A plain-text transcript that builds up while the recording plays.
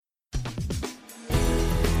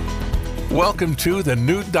Welcome to the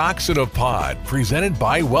new Docs in a Pod, presented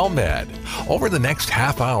by WellMed. Over the next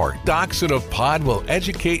half hour, Docs in a Pod will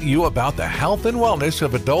educate you about the health and wellness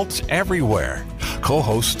of adults everywhere.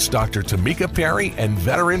 Co-hosts Dr. Tamika Perry and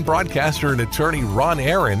veteran broadcaster and attorney Ron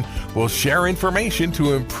Aaron will share information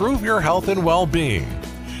to improve your health and well-being.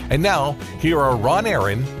 And now, here are Ron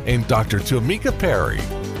Aaron and Dr. Tamika Perry.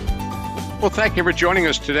 Well, thank you for joining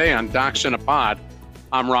us today on Docs in a Pod.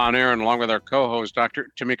 I'm Ron Aaron, along with our co-host, Dr.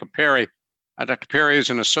 Tamika Perry. Dr. Perry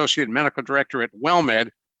is an associate medical director at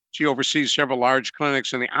WellMed. She oversees several large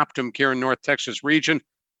clinics in the Optum Care North Texas region,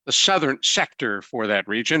 the southern sector for that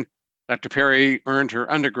region. Dr. Perry earned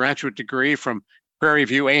her undergraduate degree from Prairie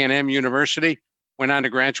View A&M University, went on to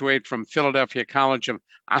graduate from Philadelphia College of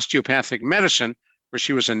Osteopathic Medicine, where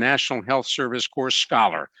she was a National Health Service course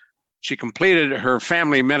scholar. She completed her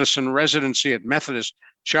family medicine residency at Methodist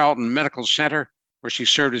Charlton Medical Center, where she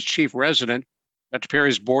served as chief resident. Dr. Perry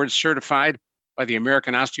is board certified by the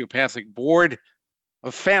American Osteopathic Board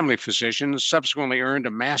of Family Physicians, subsequently earned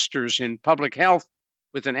a master's in public health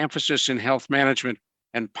with an emphasis in health management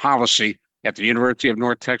and policy at the University of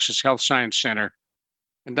North Texas Health Science Center.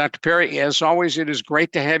 And Dr. Perry, as always, it is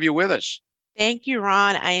great to have you with us. Thank you,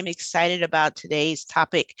 Ron. I am excited about today's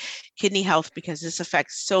topic, kidney health, because this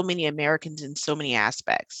affects so many Americans in so many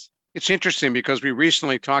aspects. It's interesting because we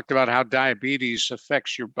recently talked about how diabetes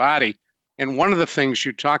affects your body. And one of the things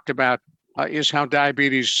you talked about is how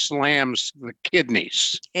diabetes slams the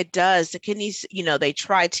kidneys. It does. The kidneys, they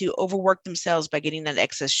try to overwork themselves by getting that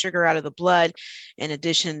excess sugar out of the blood. In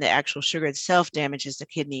addition, the actual sugar itself damages the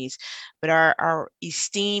kidneys. But our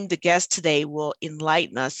esteemed guest today will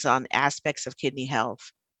enlighten us on aspects of kidney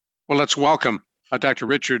health. Well, let's welcome Dr.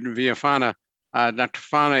 Richard Villafana. Dr.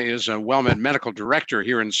 Fana is a WellMed medical director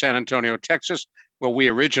here in San Antonio, Texas, where we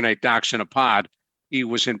originate Docs in a Pod. He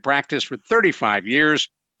was in practice for 35 years,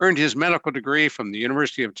 earned his medical degree from the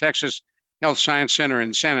University of Texas Health Science Center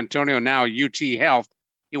in San Antonio, now UT Health.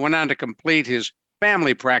 He went on to complete his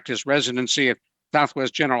family practice residency at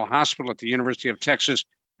Southwest General Hospital at the University of Texas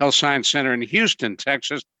Health Science Center in Houston,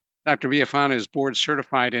 Texas. Dr. Villafana is board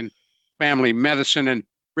certified in family medicine. And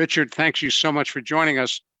Richard, thanks you so much for joining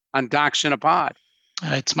us on Docs in a Pod.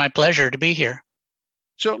 It's my pleasure to be here.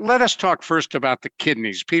 So let us talk first about the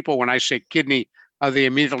kidneys. People, when I say kidney, they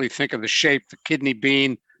immediately think of the shape, the kidney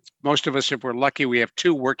bean. Most of us, if we're lucky, we have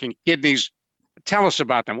two working kidneys. Tell us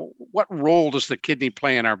about them. What role does the kidney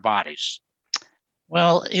play in our bodies?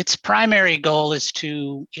 Well, its primary goal is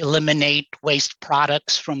to eliminate waste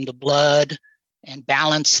products from the blood and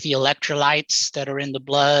balance the electrolytes that are in the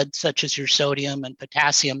blood, such as your sodium and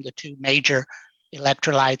potassium, the two major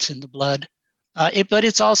electrolytes in the blood. But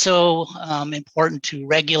it's also important to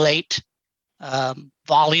regulate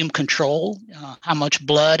volume control, how much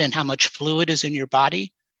blood and how much fluid is in your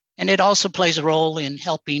body. And it also plays a role in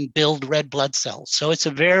helping build red blood cells. So it's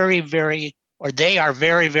they are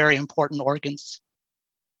very, very important organs.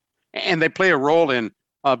 And they play a role in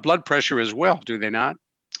blood pressure as well, do they not?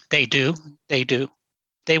 They do.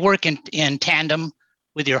 They work in tandem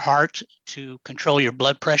with your heart to control your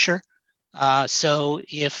blood pressure. So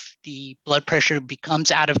if the blood pressure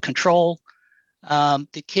becomes out of control,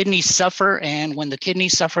 the kidneys suffer, and when the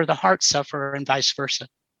kidneys suffer, the heart suffer, and vice versa.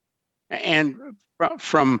 And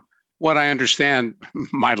from what I understand,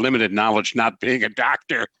 my limited knowledge, not being a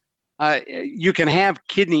doctor, you can have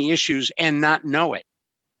kidney issues and not know it.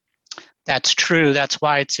 That's true. That's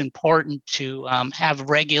why it's important to have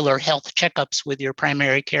regular health checkups with your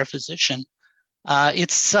primary care physician.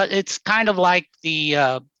 It's kind of like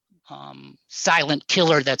the silent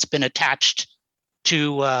killer that's been attached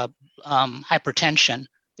to hypertension.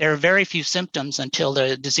 There are very few symptoms until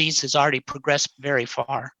the disease has already progressed very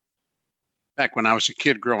far. Back when I was a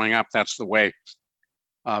kid growing up, that's the way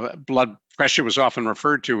blood pressure was often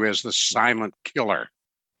referred to as the silent killer.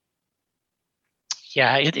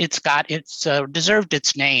 Yeah, it's deserved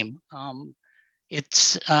its name.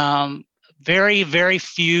 It's very, very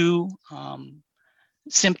few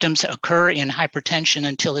symptoms occur in hypertension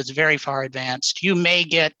until it's very far advanced. You may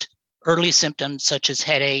get early symptoms such as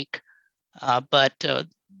headache, but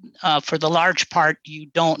for the large part, you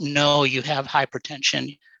don't know you have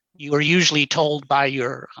hypertension. You are usually told by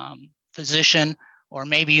your physician, or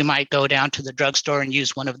maybe you might go down to the drugstore and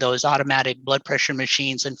use one of those automatic blood pressure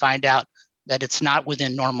machines and find out that it's not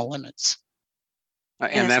within normal limits.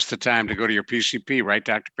 And that's the time to go to your PCP, right,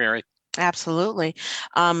 Dr. Perry? Absolutely.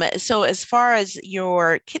 So as far as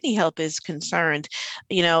your kidney health is concerned,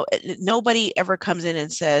 nobody ever comes in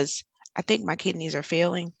and says, I think my kidneys are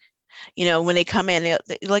failing. When they come in,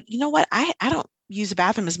 they're like, you know what, I don't use the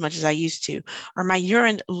bathroom as much as I used to, or my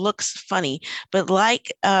urine looks funny. But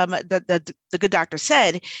like the good doctor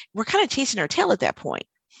said, we're kind of chasing our tail at that point.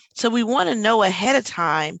 So we want to know ahead of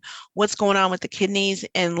time what's going on with the kidneys.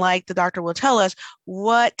 And like the doctor will tell us,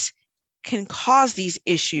 what can cause these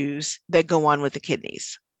issues that go on with the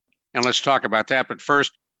kidneys. And let's talk about that. But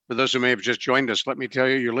first, for those who may have just joined us, let me tell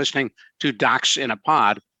you, you're listening to Docs in a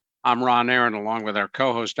Pod. I'm Ron Aaron, along with our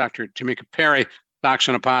co-host, Dr. Tamika Perry. Docs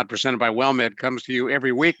in a Pod, presented by WellMed, comes to you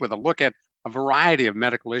every week with a look at a variety of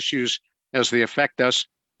medical issues as they affect us.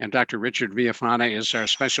 And Dr. Richard Villafana is our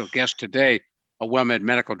special guest today, a WellMed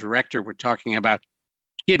medical director. We're talking about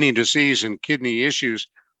kidney disease and kidney issues.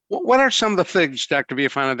 What are some of the things, Dr.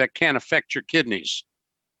 Villafana, that can affect your kidneys?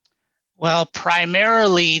 Well,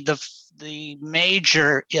 primarily the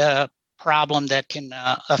major problem that can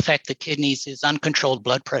affect the kidneys is uncontrolled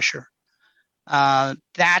blood pressure.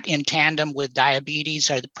 That in tandem with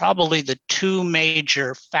diabetes are probably the two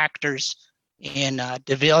major factors in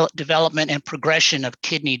development and progression of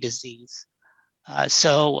kidney disease.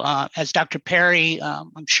 So as Dr. Perry,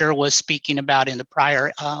 I'm sure, was speaking about in the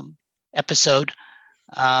prior episode,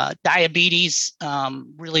 diabetes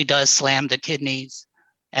really does slam the kidneys.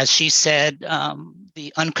 As she said,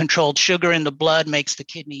 the uncontrolled sugar in the blood makes the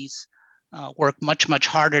kidneys work much, much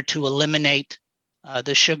harder to eliminate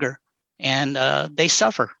the sugar, and they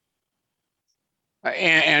suffer.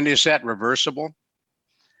 And is that reversible?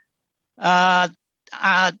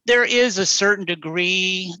 There is a certain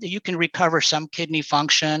degree that you can recover some kidney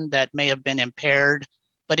function that may have been impaired,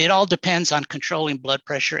 but it all depends on controlling blood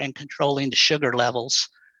pressure and controlling the sugar levels.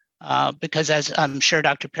 Because as I'm sure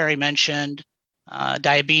Dr. Perry mentioned,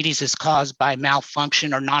 diabetes is caused by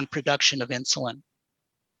malfunction or non-production of insulin.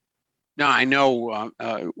 Now, I know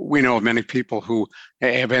we know of many people who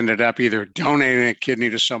have ended up either donating a kidney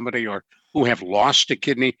to somebody or who have lost a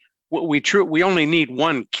kidney. We only need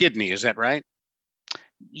one kidney, is that right?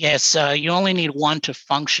 Yes, you only need one to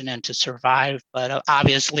function and to survive, but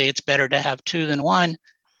obviously it's better to have two than one.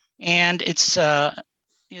 And it's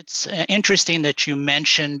interesting that you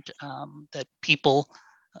mentioned that people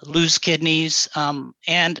lose kidneys.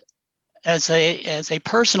 And as a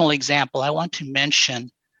personal example, I want to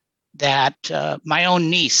mention that my own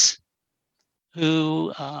niece,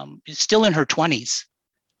 who is still in her 20s,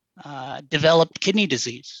 developed kidney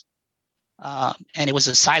disease. And it was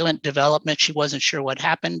a silent development. She wasn't sure what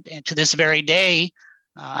happened. And to this very day,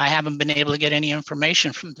 I haven't been able to get any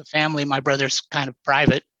information from the family. My brother's kind of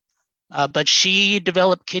private. But she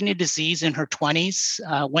developed kidney disease in her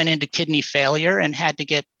 20s, went into kidney failure and had to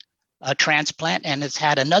get a transplant, and has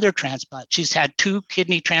had another transplant. She's had 2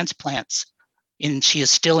 kidney transplants, and she is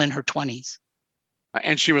still in her 20s.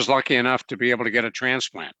 And she was lucky enough to be able to get a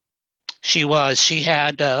transplant. She was. She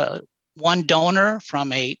had one donor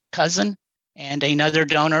from a cousin and another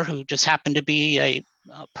donor who just happened to be a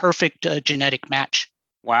perfect genetic match.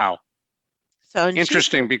 Wow. So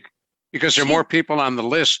interesting, because there are more people on the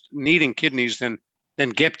list needing kidneys than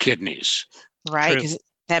get kidneys. Right. Because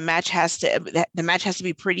the match has to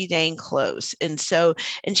be pretty dang close. And so,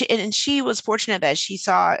 and she was fortunate that she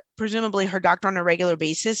saw presumably her doctor on a regular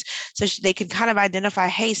basis, so they can kind of identify,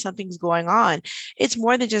 hey, something's going on. It's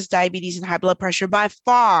more than just diabetes and high blood pressure by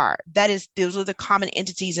far. Those are the common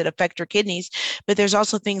entities that affect your kidneys. But there's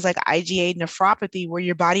also things like IgA nephropathy, where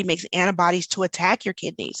your body makes antibodies to attack your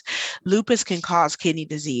kidneys. Lupus can cause kidney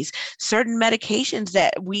disease. Certain medications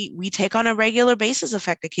that we take on a regular basis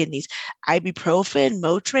affect the kidneys. Ibuprofen,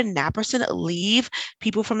 Motrin, Naproxen, Aleve.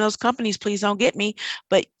 People from those companies, please don't get me.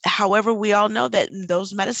 But however, we all know that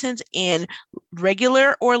those medicines in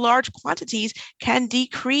regular or large quantities can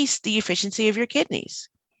decrease the efficiency of your kidneys.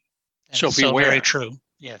 So beware. Very true.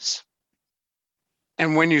 Yes.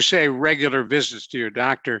 And when you say regular visits to your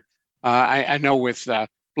doctor, I know with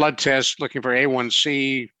blood tests looking for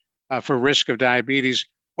A1C for risk of diabetes,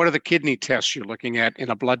 what are the kidney tests you're looking at in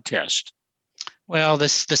a blood test? Well, the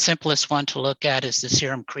simplest one to look at is the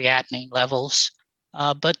serum creatinine levels.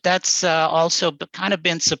 But that's also kind of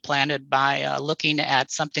been supplanted by looking at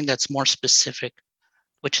something that's more specific,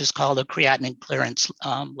 which is called a creatinine clearance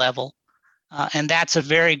level. And that's a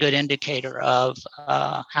very good indicator of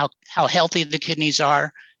how healthy the kidneys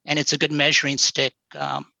are. And it's a good measuring stick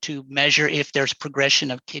to measure if there's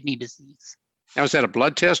progression of kidney disease. Now, is that a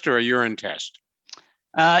blood test or a urine test?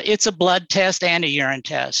 It's a blood test and a urine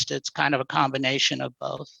test. It's kind of a combination of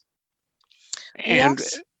both. And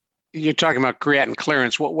yes. You're talking about creatinine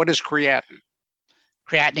clearance. What is creatinine?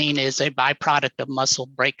 Creatinine is a byproduct of muscle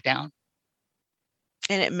breakdown.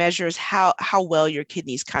 And it measures how well your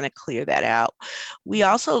kidneys kind of clear that out. We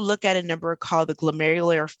also look at a number called the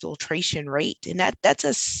glomerular filtration rate, and that's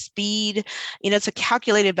a speed, it's a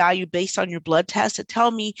calculated value based on your blood test to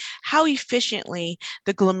tell me how efficiently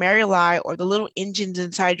the glomeruli, or the little engines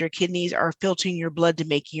inside your kidneys, are filtering your blood to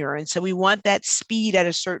make urine. So we want that speed at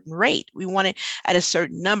a certain rate. We want it at a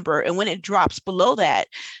certain number. And when it drops below that,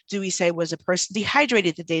 do we say, was a person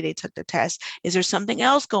dehydrated the day they took the test? Is there something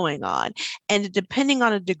else going on? And depending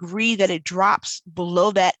on a degree that it drops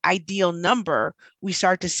below that ideal number, we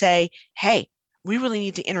start to say, hey, we really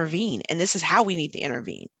need to intervene. And this is how we need to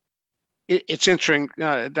intervene. It's interesting,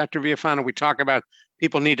 Dr. Villafana, we talk about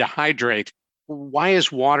people need to hydrate. Why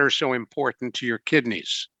is water so important to your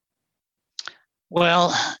kidneys?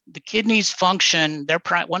 Well, the kidneys function,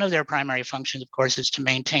 one of their primary functions, of course, is to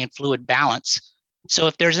maintain fluid balance. So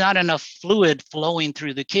if there's not enough fluid flowing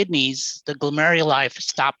through the kidneys, the glomeruli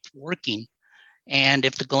stop working. And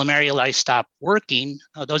if the glomeruli stop working,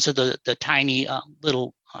 those are the tiny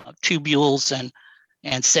little tubules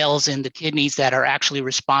and cells in the kidneys that are actually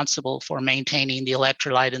responsible for maintaining the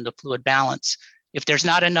electrolyte and the fluid balance. If there's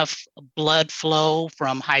not enough blood flow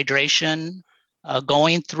from hydration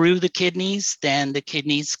going through the kidneys, then the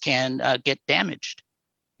kidneys can get damaged.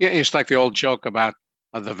 Yeah, it's like the old joke about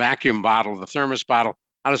the vacuum bottle, the thermos bottle.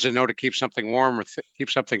 How does it know to keep something warm or keep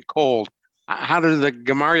something cold? How do the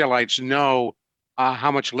glomerulites know how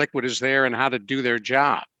much liquid is there and how to do their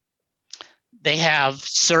job? They have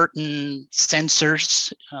certain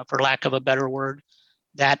sensors, for lack of a better word,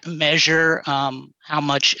 that measure how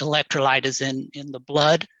much electrolyte is in the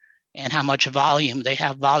blood and how much volume. They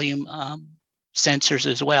have volume sensors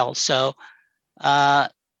as well. So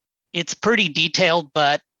it's pretty detailed,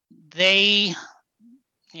 but they,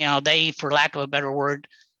 for lack of a better word,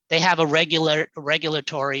 they have a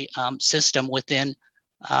regulatory system within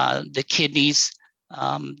the kidneys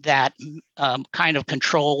that kind of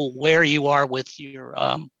control where you are with your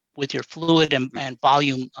fluid and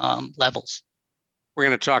volume levels. We're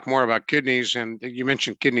going to talk more about kidneys, and you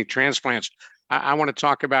mentioned kidney transplants. I want to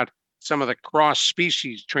talk about some of the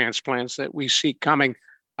cross-species transplants that we see coming,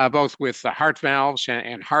 both with the heart valves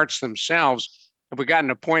and hearts themselves. Have we gotten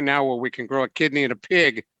to a point now where we can grow a kidney in a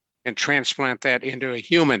pig and transplant that into a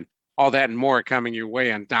human? All that and more coming your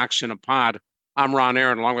way on Docs in a Pod. I'm Ron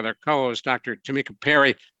Aaron, along with our co-host, Dr. Tamika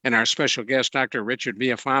Perry, and our special guest, Dr. Richard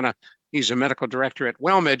Villafana. He's a medical director at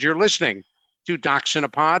WellMed. You're listening to Docs in a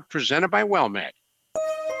Pod, presented by WellMed.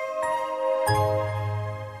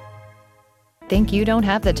 Think you don't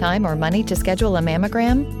have the time or money to schedule a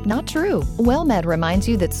mammogram? Not true. WellMed reminds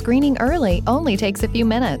you that screening early only takes a few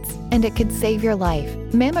minutes, and it could save your life.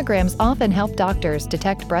 Mammograms often help doctors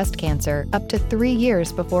detect breast cancer up to 3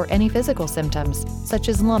 years before any physical symptoms, such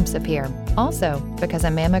as lumps, appear. Also, because a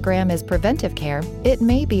mammogram is preventive care, it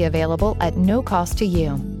may be available at no cost to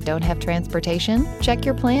you. Don't have transportation? Check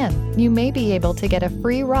your plan. You may be able to get a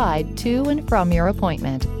free ride to and from your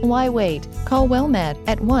appointment. Why wait? Call WellMed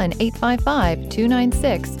at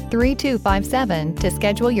 1-855-296-3257 to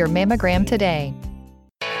schedule your mammogram today.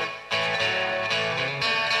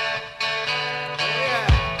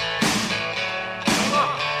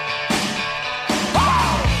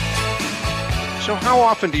 So how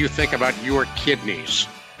often do you think about your kidneys,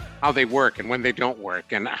 how they work and when they don't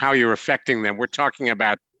work, and how you're affecting them? We're talking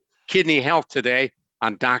about kidney health today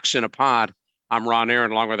on Docs in a Pod. I'm Ron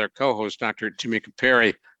Aaron, along with our co-host, Dr. Tamika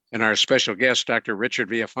Perry, and our special guest, Dr. Richard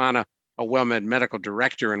Villafana, a WellMed medical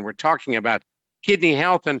director. And we're talking about kidney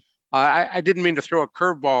health. And I didn't mean to throw a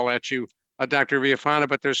curveball at you, Dr. Villafana,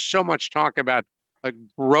 but there's so much talk about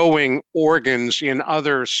growing organs in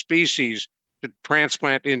other species to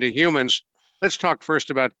transplant into humans. Let's talk first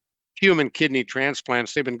about human kidney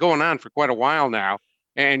transplants. They've been going on for quite a while now.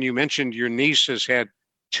 And you mentioned your niece has had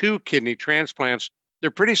 2 kidney transplants.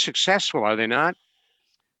 They're pretty successful, are they not?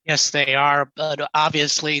 Yes, they are. But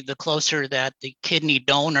obviously, the closer that the kidney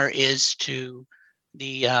donor is to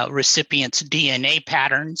the recipient's DNA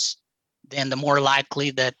patterns, then the more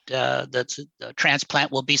likely that the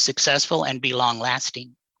transplant will be successful and be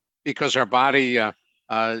long-lasting. Because our body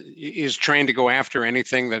is trained to go after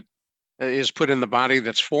anything that is put in the body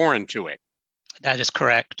that's foreign to it. That is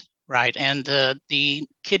correct, right. And the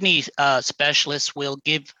kidney specialists will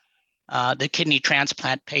give the kidney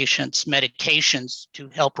transplant patients medications to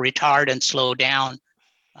help retard and slow down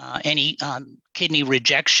any kidney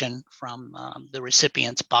rejection from the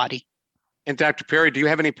recipient's body. And Dr. Perry, do you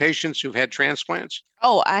have any patients who've had transplants?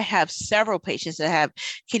 Oh, I have several patients that have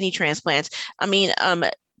kidney transplants. I mean,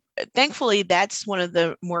 thankfully, that's one of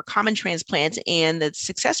the more common transplants, and the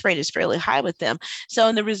success rate is fairly high with them. So,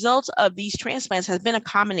 and the results of these transplants has been a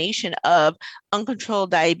combination of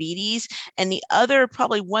uncontrolled diabetes, and the other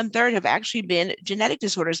probably 1/3 have actually been genetic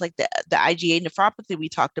disorders like the IgA nephropathy we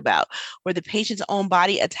talked about, where the patient's own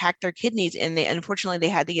body attacked their kidneys, and unfortunately they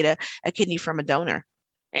had to get a kidney from a donor.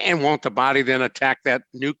 And won't the body then attack that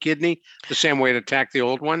new kidney the same way it attacked the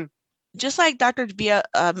old one? Just like Dr.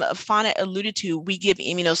 Fana alluded to, we give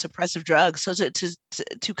immunosuppressive drugs so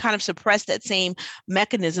to kind of suppress that same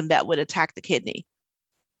mechanism that would attack the kidney.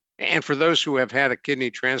 And for those who have had a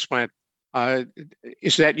kidney transplant,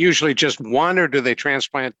 is that usually just one, or do they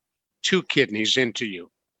transplant 2 kidneys into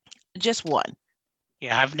you? Just one.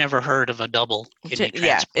 Yeah, I've never heard of a double kidney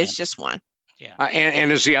transplant. Yeah, it's just one. Yeah.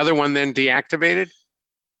 And is the other one then deactivated?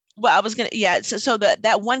 Well, I was gonna, So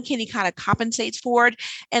that one kidney kind of compensates for it.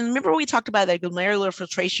 And remember, we talked about the glomerular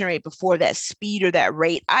filtration rate before, that speed or that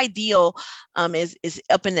rate. Ideal is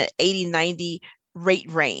up in the 80-90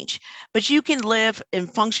 rate range, but you can live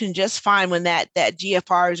and function just fine when that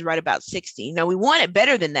GFR is right about 60. Now, we want it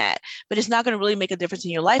better than that, but it's not going to really make a difference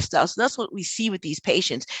in your lifestyle. So that's what we see with these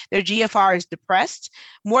patients. Their GFR is depressed,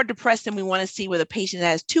 more depressed than we want to see with a patient that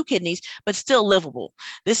has 2 kidneys, but still livable.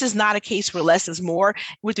 This is not a case where less is more.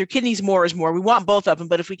 With your kidneys, more is more. We want both of them,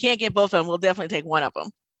 but if we can't get both of them, we'll definitely take one of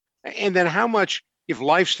them. And then how much, if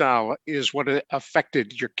lifestyle is what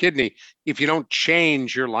affected your kidney, if you don't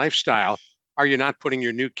change your lifestyle, are you not putting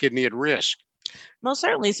your new kidney at risk? Most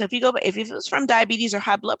certainly. So if it was from diabetes or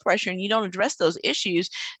high blood pressure and you don't address those issues,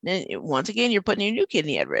 then once again, you're putting your new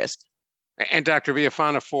kidney at risk. And Dr.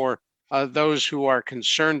 Villafana, for those who are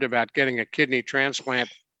concerned about getting a kidney transplant,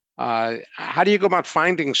 how do you go about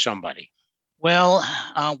finding somebody? Well,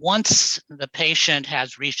 once the patient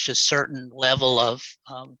has reached a certain level of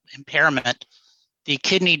impairment, the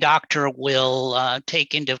kidney doctor will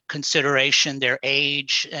take into consideration their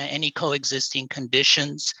age, any coexisting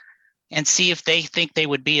conditions, and see if they think they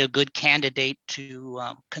would be a good candidate to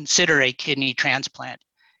consider a kidney transplant.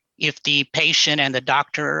 If the patient and the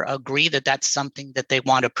doctor agree that that's something that they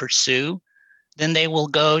want to pursue, then they will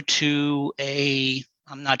go to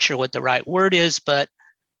I'm not sure what the right word is, but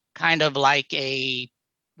kind of like a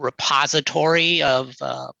repository of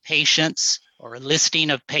patients, or a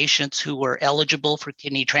listing of patients who were eligible for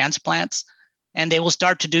kidney transplants. And they will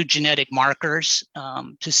start to do genetic markers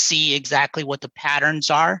to see exactly what the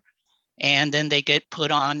patterns are. And then they get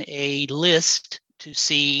put on a list to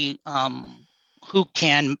see who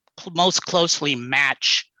can most closely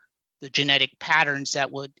match the genetic patterns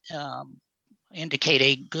that would indicate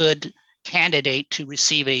a good candidate to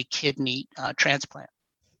receive a kidney transplant.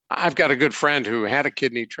 I've got a good friend who had a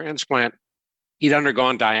kidney transplant. He'd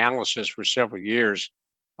undergone dialysis for several years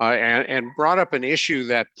and brought up an issue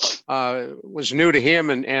that was new to him,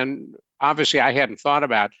 and obviously I hadn't thought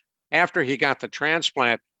about. After he got the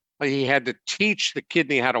transplant, he had to teach the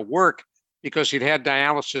kidney how to work because he'd had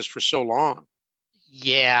dialysis for so long.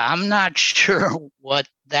 Yeah, I'm not sure what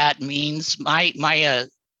that means. My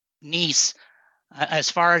niece, as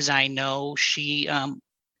far as I know, she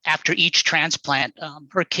after each transplant,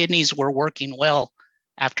 her kidneys were working well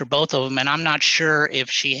after both of them. And I'm not sure if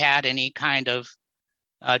she had any kind of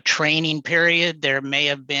training period. There may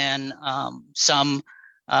have been some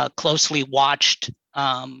closely watched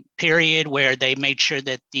period where they made sure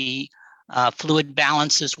that the fluid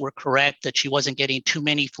balances were correct, that she wasn't getting too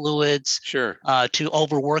many fluids. Sure. To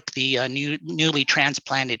overwork the newly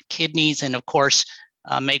transplanted kidneys, and of course,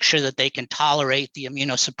 make sure that they can tolerate the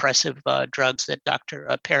immunosuppressive drugs that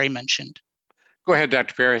Dr. Perry mentioned. Go ahead,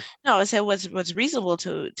 Dr. Perry. No, I said what's reasonable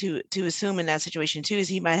to assume in that situation too is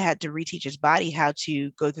he might have to reteach his body how to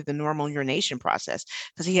go through the normal urination process,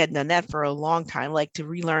 because he hadn't done that for a long time. Like to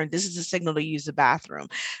relearn, this is a signal to use the bathroom.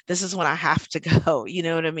 This is when I have to go. You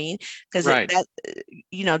know what I mean? Because right.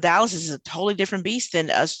 Dialysis is a totally different beast than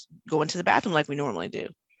us going to the bathroom like we normally do.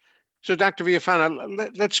 So, Dr.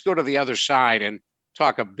 Villafana, let's go to the other side and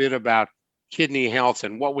talk a bit about kidney health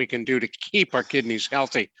and what we can do to keep our kidneys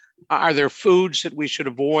healthy. Are there foods that we should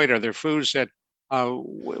avoid? Are there foods that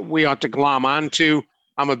we ought to glom onto?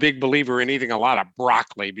 I'm a big believer in eating a lot of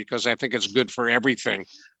broccoli because I think it's good for everything.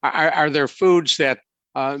 Are there foods that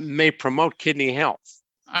may promote kidney health?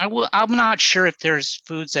 I'm not sure if there's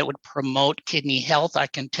foods that would promote kidney health. I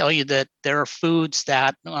can tell you that there are foods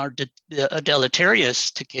that are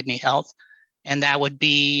deleterious to kidney health, and that would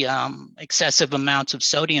be excessive amounts of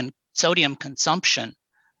sodium consumption.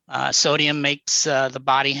 Sodium makes the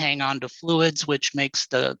body hang on to fluids, which makes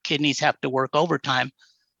the kidneys have to work overtime.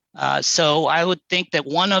 So I would think that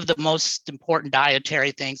one of the most important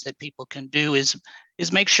dietary things that people can do is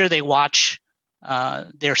make sure they watch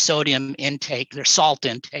their sodium intake, their salt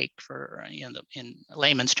intake, for in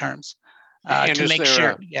layman's terms, to make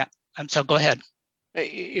sure. Yeah. So go ahead.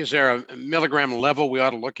 Is there a milligram level we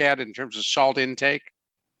ought to look at in terms of salt intake?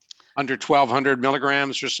 Under 1,200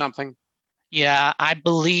 milligrams or something? Yeah, I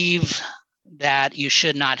believe that you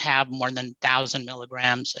should not have more than 1,000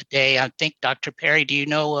 milligrams a day. I think, Dr. Perry, do you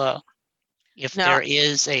know if there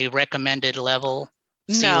is a recommended level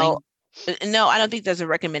ceiling? No, I don't think there's a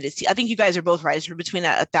recommended. I think you guys are both right. It's between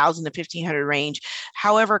that 1,000 to 1,500 range.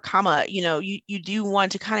 However, you do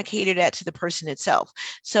want to kind of cater that to the person itself.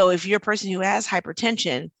 So if you're a person who has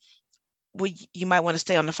hypertension, you might want to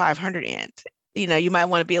stay on the 500 end. You might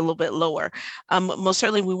want to be a little bit lower. Most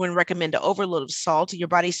certainly, we wouldn't recommend an overload of salt. Your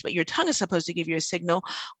tongue is supposed to give you a signal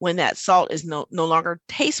when that salt is no longer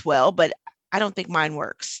tastes well, but I don't think mine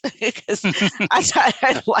works because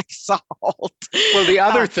I like salt. Well, the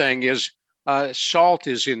other thing is salt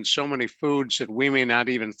is in so many foods that we may not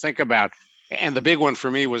even think about. And the big one for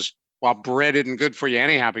me was, while bread isn't good for you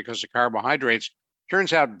anyhow because of carbohydrates,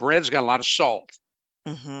 turns out bread's got a lot of salt.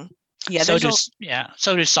 Mm-hmm. Yeah,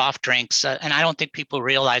 so do soft drinks. And I don't think people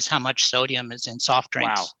realize how much sodium is in soft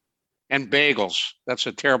drinks. Wow. And bagels. That's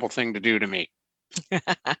a terrible thing to do to me.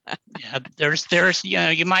 Yeah, there's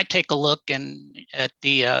you might take a look at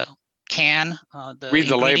the can. Read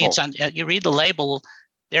the label. You read the label.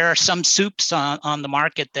 There are some soups on the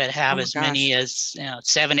market that have many as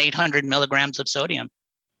 700-800 milligrams of sodium.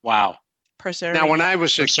 Wow. Per serving. Now, when I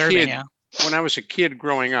was a kid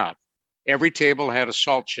growing up, every table had a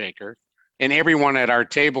salt shaker, and everyone at our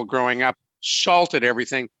table growing up salted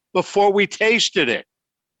everything before we tasted it.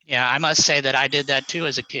 Yeah, I must say that I did that too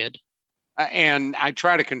as a kid. And I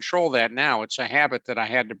try to control that now. It's a habit that I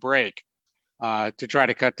had to break to try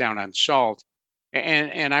to cut down on salt.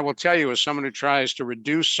 And I will tell you, as someone who tries to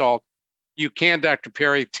reduce salt, you can, Dr.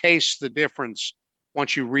 Perry, taste the difference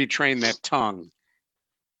once you retrain that tongue.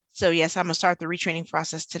 So yes, I'm gonna start the retraining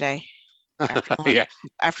process today. Yeah,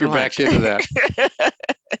 after you're lunch. back into that.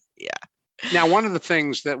 Yeah. Now, one of the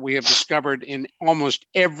things that we have discovered in almost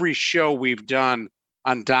every show we've done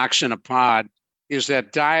on Docs in a Pod is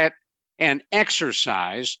that diet and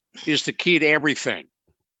exercise is the key to everything.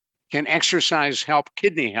 Can exercise help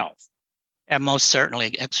kidney health? And most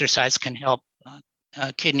certainly, exercise can help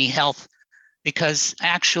kidney health, because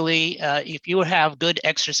actually, if you have good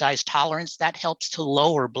exercise tolerance, that helps to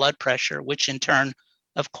lower blood pressure, which in turn,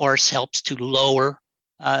 of course, helps to lower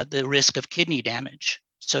the risk of kidney damage.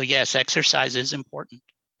 So yes, exercise is important.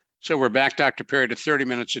 So we're back, Dr. Perry, to 30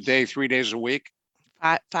 minutes a day, 3 days a week?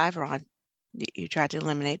 Five, Ron. You tried to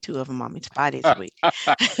eliminate 2 of them on me. It's 5 days a week.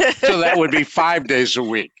 So that would be 5 days a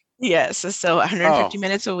week. Yes. So 150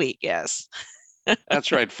 minutes a week. Yes.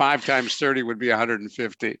 That's right. 5 times 30 would be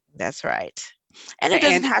 150. That's right. And it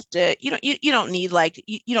doesn't have to, you don't need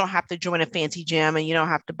you don't have to join a fancy gym, and you don't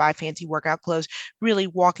have to buy fancy workout clothes. Really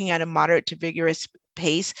walking at a moderate to vigorous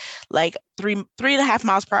pace, like 3.5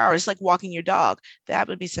 miles per hour, it's like walking your dog. That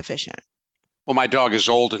would be sufficient. Well, my dog is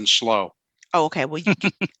old and slow. Oh, okay. Well,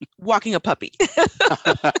 walking a puppy.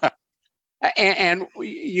 And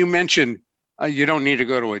you mentioned you don't need to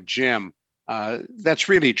go to a gym. That's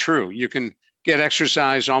really true. You can get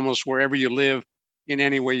exercise almost wherever you live in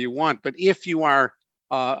any way you want. But if you are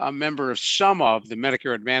a member of some of the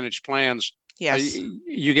Medicare Advantage plans, yes,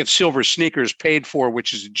 you get Silver Sneakers paid for,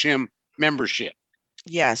 which is a gym membership.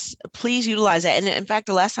 Yes, please utilize that. And in fact,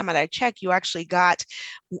 the last time that I checked, you actually got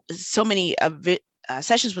so many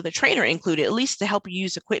sessions with a trainer included, at least to help you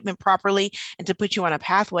use equipment properly and to put you on a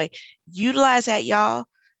pathway. Utilize that, y'all.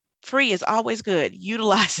 Free is always good.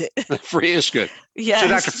 Utilize it. Free is good.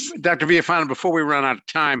 Yes. So Dr. Villafana, before we run out of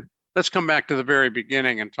time, let's come back to the very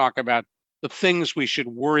beginning and talk about the things we should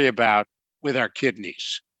worry about with our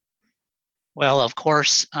kidneys. Well, of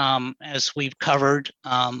course, as we've covered,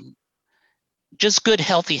 just good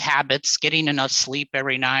healthy habits, getting enough sleep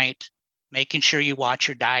every night, making sure you watch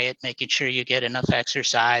your diet, making sure you get enough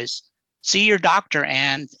exercise. See your doctor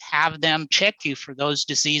and have them check you for those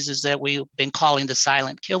diseases that we've been calling the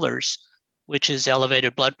silent killers, which is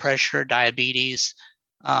elevated blood pressure, diabetes,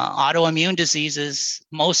 autoimmune diseases.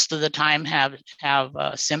 Most of the time have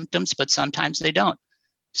symptoms, but sometimes they don't.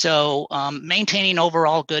 So maintaining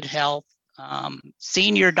overall good health,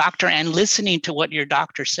 seeing your doctor and listening to what your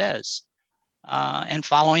doctor says, and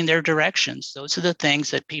following their directions. Those are the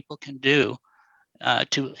things that people can do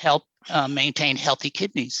to help maintain healthy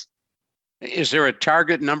kidneys. Is there a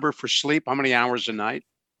target number for sleep? How many hours a night?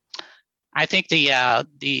 I think the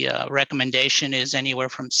recommendation is anywhere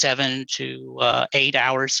from 7 to 8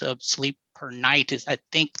 hours of sleep per night is, I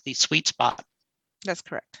think, the sweet spot. That's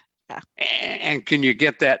correct. Yeah. And can you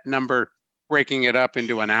get that number breaking it up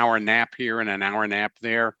into an hour nap here and an hour nap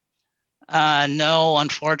there? No,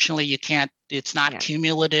 unfortunately, you can't. It's not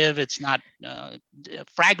cumulative. It's not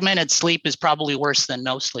fragmented sleep is probably worse than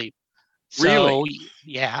no sleep. So, Really?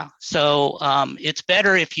 Yeah. So it's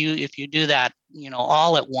better if you do that,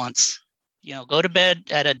 all at once. Go to bed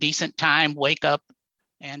at a decent time, wake up,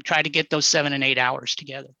 and try to get those 7 and 8 hours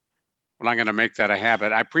together. Well, I'm going to make that a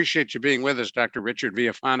habit. I appreciate you being with us, Dr. Richard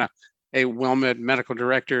Villafana, a WellMed medical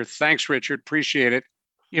director. Thanks, Richard. Appreciate it.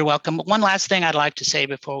 You're welcome. One last thing I'd like to say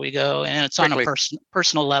before we go, and it's Quickly. on a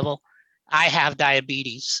personal level. I have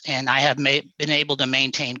diabetes, and I have been able to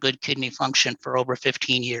maintain good kidney function for over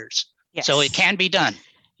 15 years. Yes. So it can be done.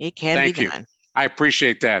 It can Thank be you. done. I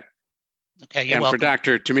appreciate that. Okay, you're And welcome. for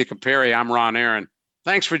Dr. Tamika Perry, I'm Ron Aaron.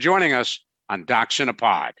 Thanks for joining us on Docs in a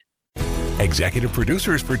Pod. Executive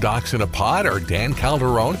producers for Docs in a Pod are Dan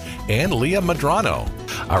Calderon and Leah Madrano.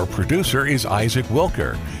 Our producer is Isaac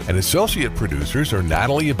Wilker, and associate producers are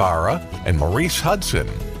Natalie Ibarra and Maurice Hudson.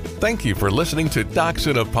 Thank you for listening to Docs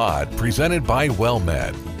in a Pod, presented by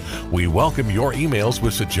WellMed. We welcome your emails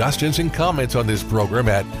with suggestions and comments on this program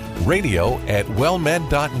at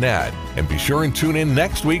radio@wellmed.net. And be sure and tune in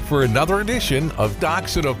next week for another edition of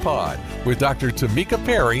Docs in a Pod with Dr. Tamika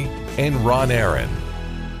Perry and Ron Aaron.